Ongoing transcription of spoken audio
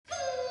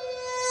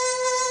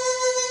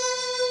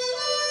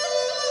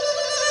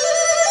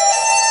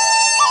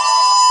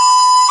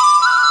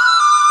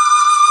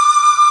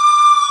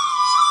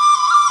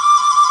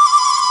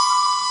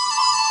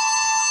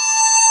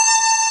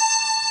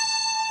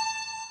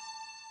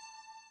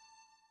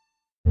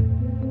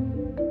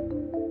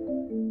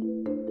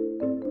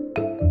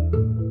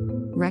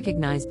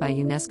Recognized by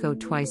UNESCO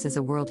twice as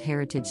a World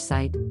Heritage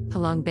Site,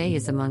 Halong Bay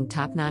is among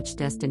top-notch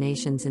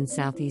destinations in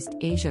Southeast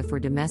Asia for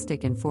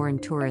domestic and foreign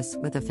tourists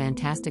with a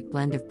fantastic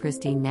blend of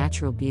pristine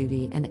natural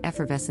beauty and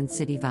effervescent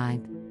city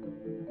vibe.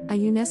 A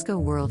UNESCO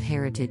World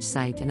Heritage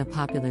Site and a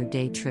popular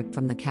day trip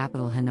from the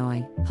capital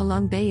Hanoi,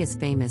 Halong Bay is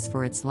famous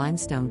for its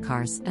limestone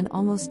karst and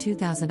almost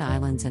 2,000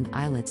 islands and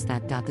islets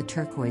that dot the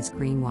turquoise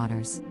green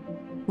waters.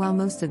 While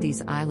most of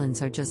these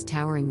islands are just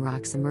towering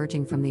rocks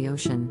emerging from the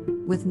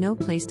ocean, with no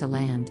place to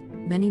land,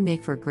 many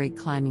make for great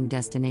climbing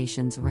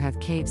destinations or have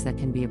caves that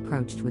can be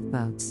approached with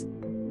boats.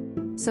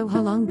 So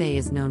Halong Bay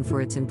is known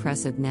for its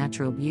impressive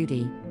natural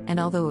beauty, and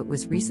although it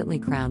was recently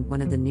crowned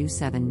one of the new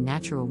 7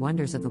 natural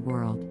wonders of the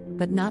world,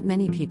 but not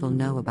many people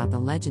know about the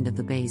legend of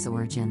the bay's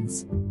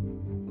origins.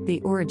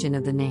 The origin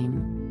of the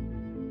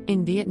name.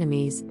 In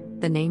Vietnamese,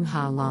 the name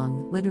Ha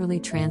Long, literally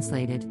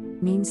translated,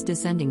 means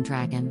descending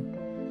dragon.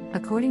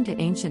 According to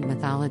ancient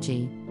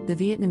mythology, the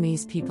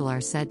Vietnamese people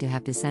are said to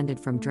have descended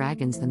from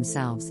dragons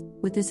themselves.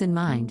 With this in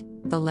mind,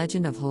 the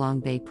legend of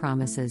Halong Bay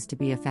promises to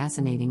be a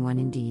fascinating one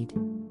indeed.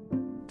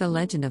 The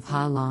legend of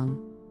Ha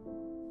Long.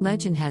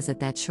 Legend has it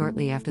that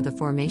shortly after the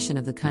formation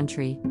of the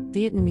country,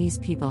 Vietnamese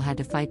people had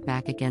to fight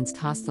back against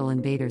hostile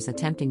invaders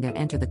attempting to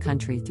enter the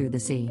country through the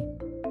sea.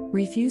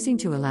 Refusing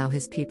to allow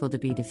his people to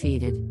be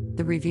defeated,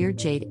 the revered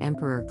Jade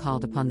Emperor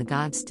called upon the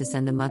gods to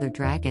send the mother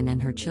dragon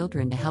and her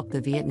children to help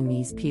the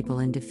Vietnamese people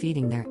in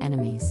defeating their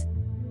enemies.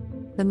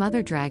 The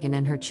mother dragon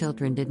and her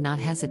children did not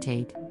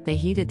hesitate, they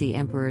heeded the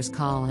emperor's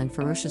call and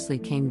ferociously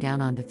came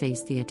down on to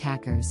face the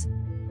attackers.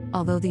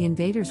 Although the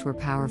invaders were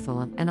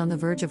powerful and on the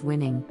verge of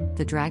winning,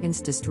 the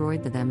dragons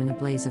destroyed them in a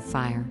blaze of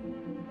fire.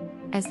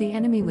 As the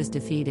enemy was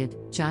defeated,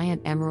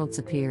 giant emeralds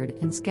appeared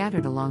and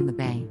scattered along the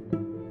bay.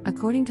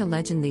 According to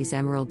legend, these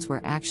emeralds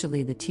were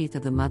actually the teeth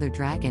of the mother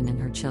dragon and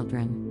her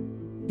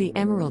children. The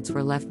emeralds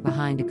were left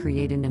behind to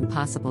create an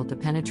impossible to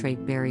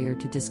penetrate barrier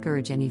to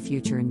discourage any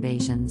future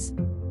invasions.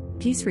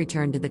 Peace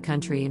returned to the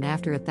country, and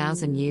after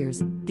 1,000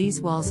 years,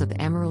 these walls of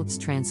emeralds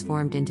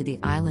transformed into the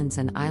islands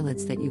and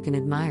islets that you can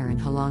admire in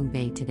Halong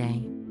Bay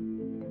today.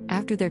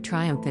 After their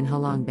triumph in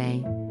Halong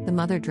Bay, the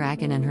mother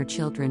dragon and her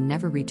children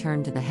never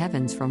returned to the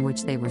heavens from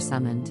which they were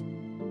summoned.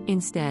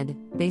 Instead,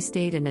 they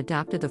stayed and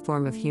adopted the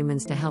form of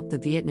humans to help the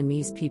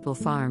Vietnamese people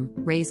farm,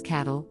 raise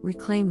cattle,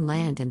 reclaim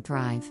land, and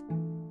thrive.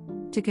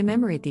 To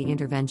commemorate the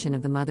intervention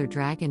of the mother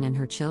dragon and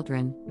her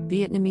children,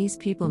 Vietnamese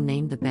people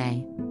named the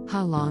bay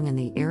Ha Long and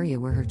the area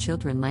where her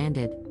children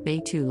landed, Bay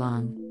Tu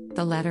Long,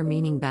 the latter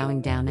meaning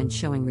bowing down and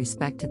showing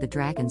respect to the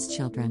dragon's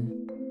children.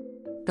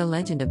 The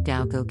legend of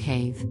Dao Go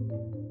Cave.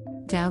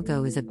 Dao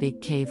Go is a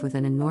big cave with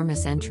an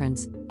enormous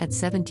entrance, at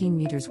 17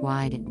 meters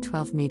wide and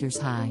 12 meters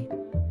high.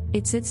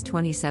 It sits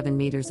 27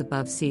 meters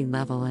above sea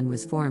level and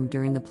was formed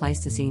during the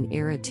Pleistocene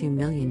era 2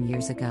 million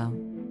years ago.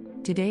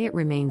 Today it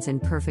remains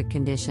in perfect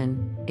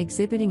condition,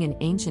 exhibiting an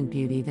ancient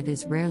beauty that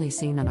is rarely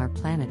seen on our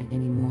planet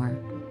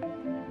anymore.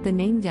 The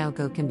name Dao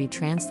Go can be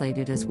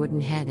translated as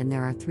wooden head, and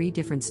there are 3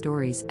 different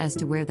stories as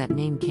to where that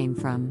name came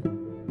from.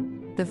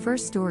 The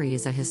first story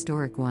is a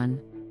historic one.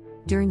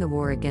 During the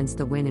war against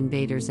the Nguyen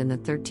invaders in the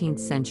 13th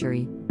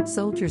century,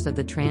 soldiers of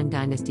the Tran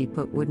dynasty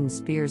put wooden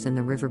spears in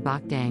the river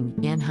Bac Dang,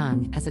 Yan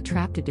Hung, as a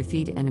trap to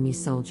defeat enemy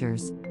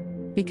soldiers.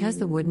 Because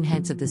the wooden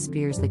heads of the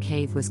spears, the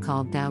cave was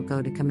called Dao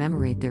Go to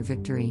commemorate their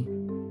victory.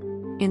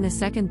 In the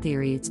second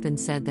theory, it's been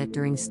said that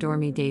during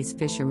stormy days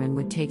fishermen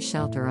would take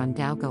shelter on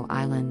Dao Go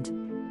Island.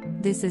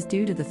 This is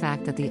due to the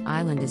fact that the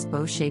island is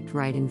bow-shaped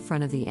right in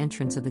front of the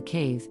entrance of the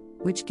cave,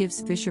 which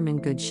gives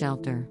fishermen good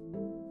shelter.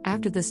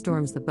 After the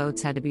storms, the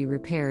boats had to be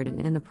repaired,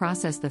 and in the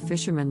process the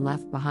fishermen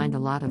left behind a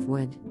lot of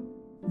wood.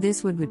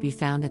 This wood would be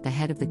found at the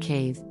head of the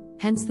cave,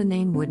 hence the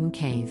name Wooden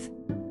Cave.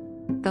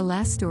 The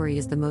last story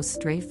is the most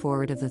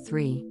straightforward of the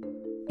 3.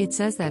 It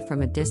says that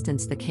from a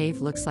distance the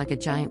cave looks like a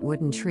giant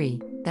wooden tree,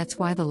 that's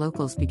why the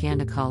locals began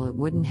to call it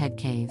Wooden Head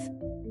Cave.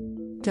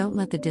 Don't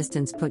let the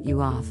distance put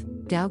you off.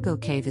 Dao Go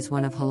Cave is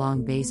one of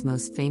Halong Bay's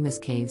most famous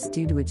caves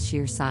due to its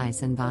sheer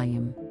size and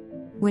volume.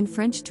 When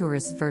French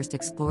tourists first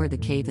explored the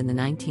cave in the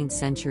 19th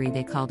century,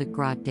 they called it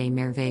Grotte des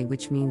Merveilles,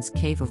 which means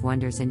Cave of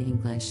Wonders in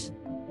English.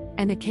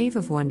 And a cave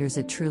of wonders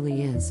it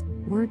truly is.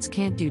 Words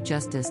can't do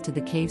justice to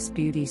the cave's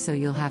beauty, so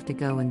you'll have to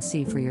go and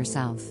see for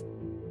yourself.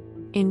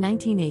 In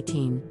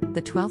 1918,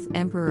 the 12th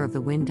emperor of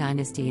the Nguyen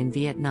dynasty in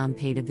Vietnam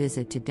paid a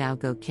visit to Dao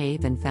Go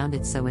Cave and found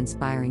it so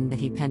inspiring that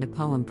he penned a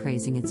poem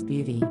praising its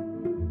beauty.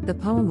 The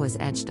poem was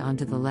etched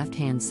onto the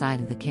left-hand side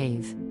of the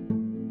cave.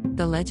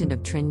 The legend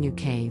of Trinh Nhu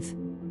Cave.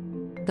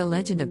 The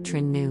legend of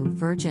Trinh Nhu,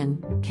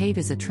 Virgin Cave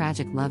is a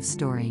tragic love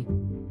story.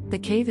 The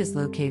cave is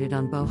located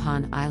on Bo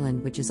Han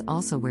Island, which is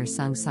also where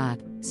Sung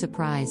Sat,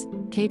 surprise,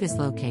 cave is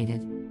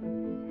located.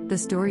 The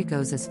story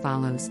goes as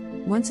follows.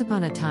 Once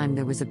upon a time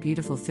there was a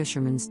beautiful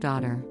fisherman's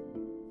daughter.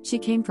 She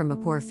came from a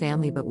poor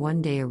family, but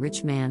one day a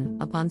rich man,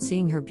 upon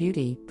seeing her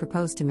beauty,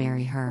 proposed to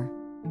marry her.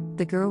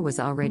 The girl was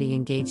already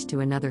engaged to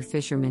another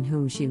fisherman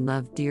whom she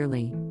loved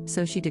dearly,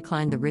 so she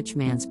declined the rich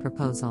man's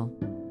proposal.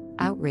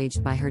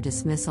 Outraged by her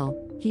dismissal,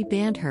 he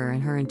banned her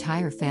and her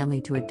entire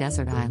family to a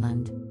desert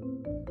island.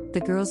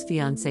 The girl's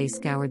fiancé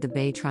scoured the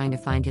bay trying to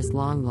find his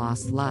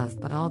long-lost love,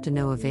 but all to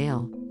no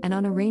avail, and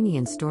on a rainy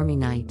and stormy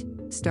night,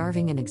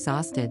 starving and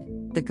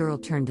exhausted, the girl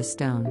turned to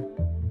stone.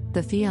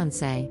 The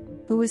fiancé,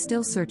 who was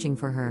still searching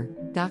for her,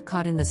 got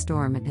caught in the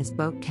storm and his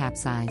boat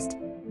capsized.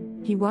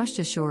 He washed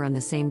ashore on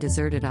the same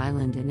deserted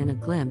island, and in a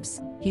glimpse,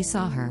 he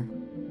saw her.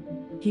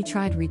 He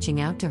tried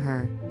reaching out to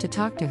her, to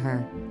talk to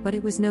her, but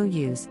it was no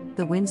use,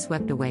 the wind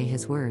swept away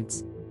his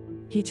words.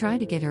 He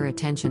tried to get her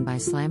attention by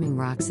slamming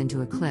rocks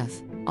into a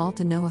cliff, all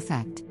to no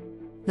effect.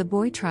 The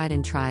boy tried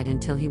and tried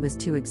until he was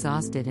too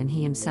exhausted, and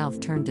he himself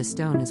turned to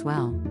stone as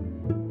well.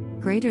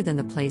 Greater than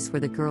the place where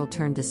the girl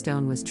turned to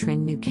stone was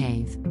Trin Nu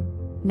Cave.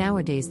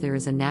 Nowadays there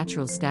is a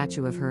natural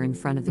statue of her in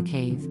front of the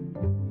cave.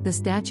 The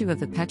statue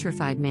of the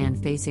petrified man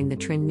facing the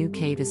Trin Nu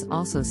Cave is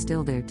also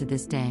still there to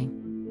this day.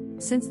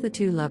 Since the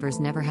two lovers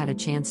never had a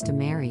chance to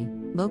marry,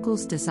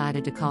 locals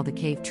decided to call the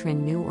cave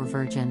Trin Nu or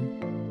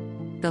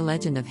Virgin. The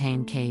legend of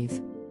Hang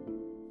Cave.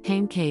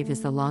 Hang Cave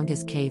is the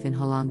longest cave in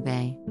Halong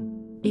Bay.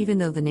 Even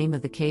though the name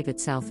of the cave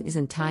itself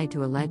isn't tied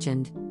to a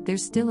legend,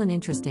 there's still an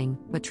interesting,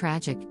 but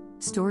tragic,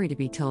 story to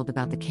be told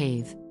about the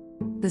cave.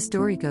 The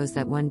story goes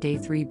that one day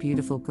 3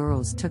 beautiful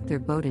girls took their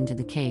boat into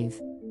the cave.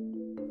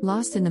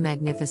 Lost in the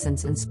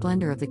magnificence and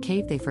splendor of the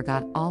cave, they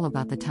forgot all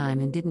about the time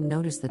and didn't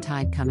notice the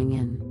tide coming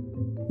in.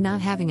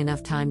 Not having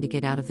enough time to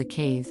get out of the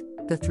cave,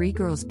 the 3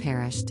 girls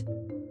perished.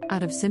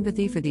 Out of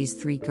sympathy for these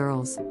 3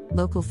 girls,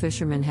 local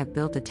fishermen have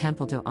built a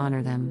temple to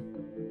honor them.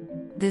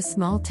 This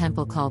small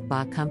temple, called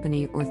Ba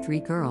Company or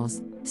 3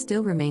 Girls,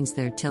 still remains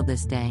there till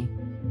this day.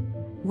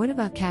 What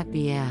about Cat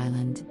Ba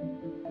Island?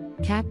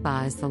 Cat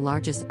Ba is the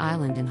largest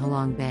island in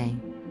Halong Bay.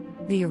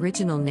 The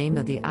original name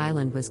of the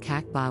island was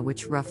Kak Ba,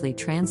 which roughly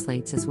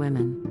translates as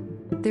women.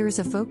 There is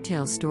a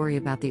folktale story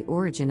about the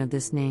origin of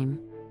this name.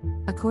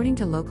 According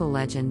to local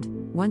legend,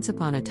 once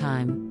upon a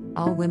time,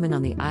 all women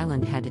on the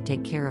island had to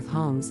take care of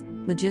homes,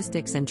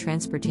 logistics and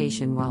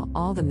transportation while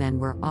all the men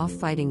were off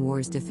fighting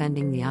wars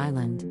defending the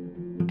island.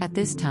 At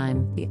this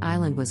time, the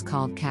island was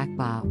called Kak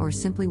Ba or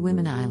simply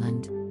Women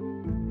Island.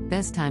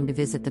 Best time to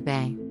visit the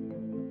bay.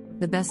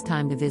 The best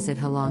time to visit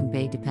Halong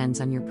Bay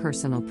depends on your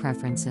personal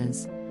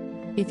preferences.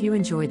 If you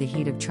enjoy the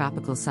heat of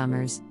tropical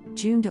summers,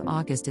 June to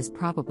August is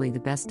probably the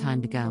best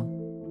time to go.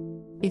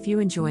 If you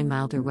enjoy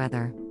milder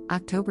weather,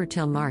 October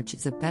till March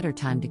is a better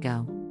time to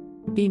go.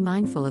 Be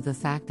mindful of the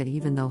fact that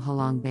even though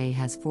Halong Bay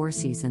has 4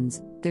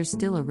 seasons, there's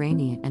still a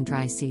rainy and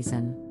dry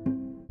season.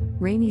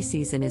 Rainy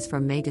season is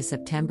from May to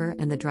September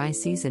and the dry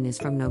season is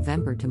from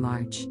November to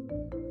March.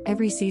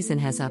 Every season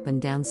has up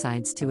and down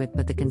sides to it,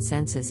 but the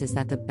consensus is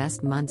that the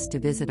best months to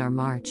visit are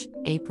March,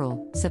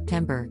 April,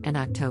 September, and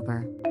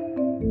October.